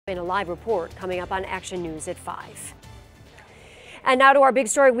In a live report coming up on Action News at 5. And now to our big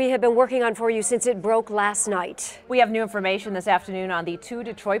story we have been working on for you since it broke last night. We have new information this afternoon on the 2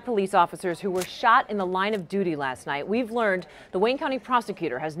 Detroit police officers who were shot in the line of duty last night. We've learned the Wayne County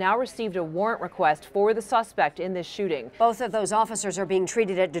prosecutor has now received a warrant request for the suspect in this shooting. Both of those officers are being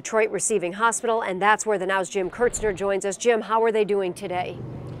treated at Detroit Receiving Hospital, and that's where the Now's Jim Kurtzner joins us. Jim, how are they doing today?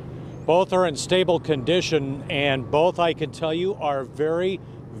 Both are in stable condition, and both, I can tell you, are very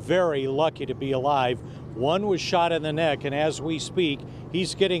lucky to be alive. One was shot in the neck, and as we speak,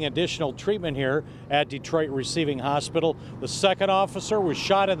 he's getting additional treatment here at Detroit Receiving Hospital. The second officer was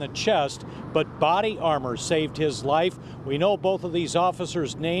shot in the chest, but body armor saved his life. We know both of these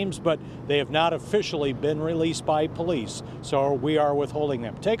officers' names, but they have not officially been released by police, so we are withholding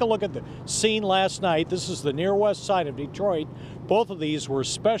them. Take a look at the scene last night. This is the near west side of Detroit. Both of these were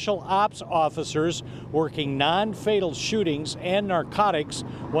special ops officers working non-fatal shootings and narcotics.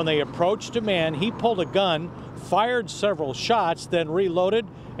 When they approached a man, he pulled a gun, fired several shots, then reloaded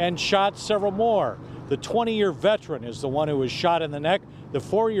and shot several more. The 20-year veteran is the one who was shot in the neck. The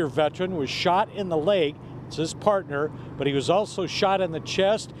 4-year veteran was shot in the leg. It's his partner, but he was also shot in the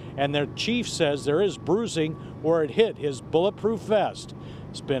chest, and their chief says there is bruising where it hit his bulletproof vest.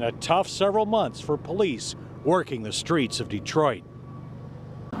 It's been a tough several months for police working the streets of Detroit.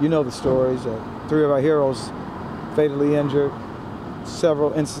 You know the stories. 3 of our heroes fatally injured,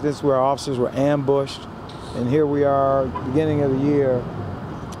 several incidents where officers were ambushed, and here we are, beginning of the year,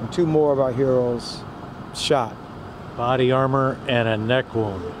 and 2 more of our heroes shot. Body armor and a neck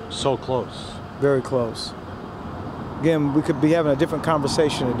wound. So close. Very close. Again, we could be having a different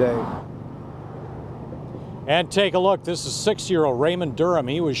conversation today. And take a look, this is 6-year-old Raymond Durham.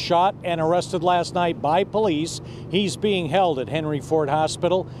 He was shot and arrested last night by police. He's being held at Henry Ford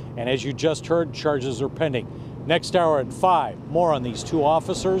Hospital, and as you just heard, charges are pending. Next hour at 5, more on these 2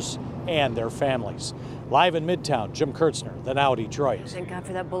 officers and their families. Live in Midtown, Jim Kurtzner, the Now Detroit. Thank God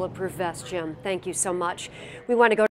for that bulletproof vest, Jim. Thank you so much. We want to go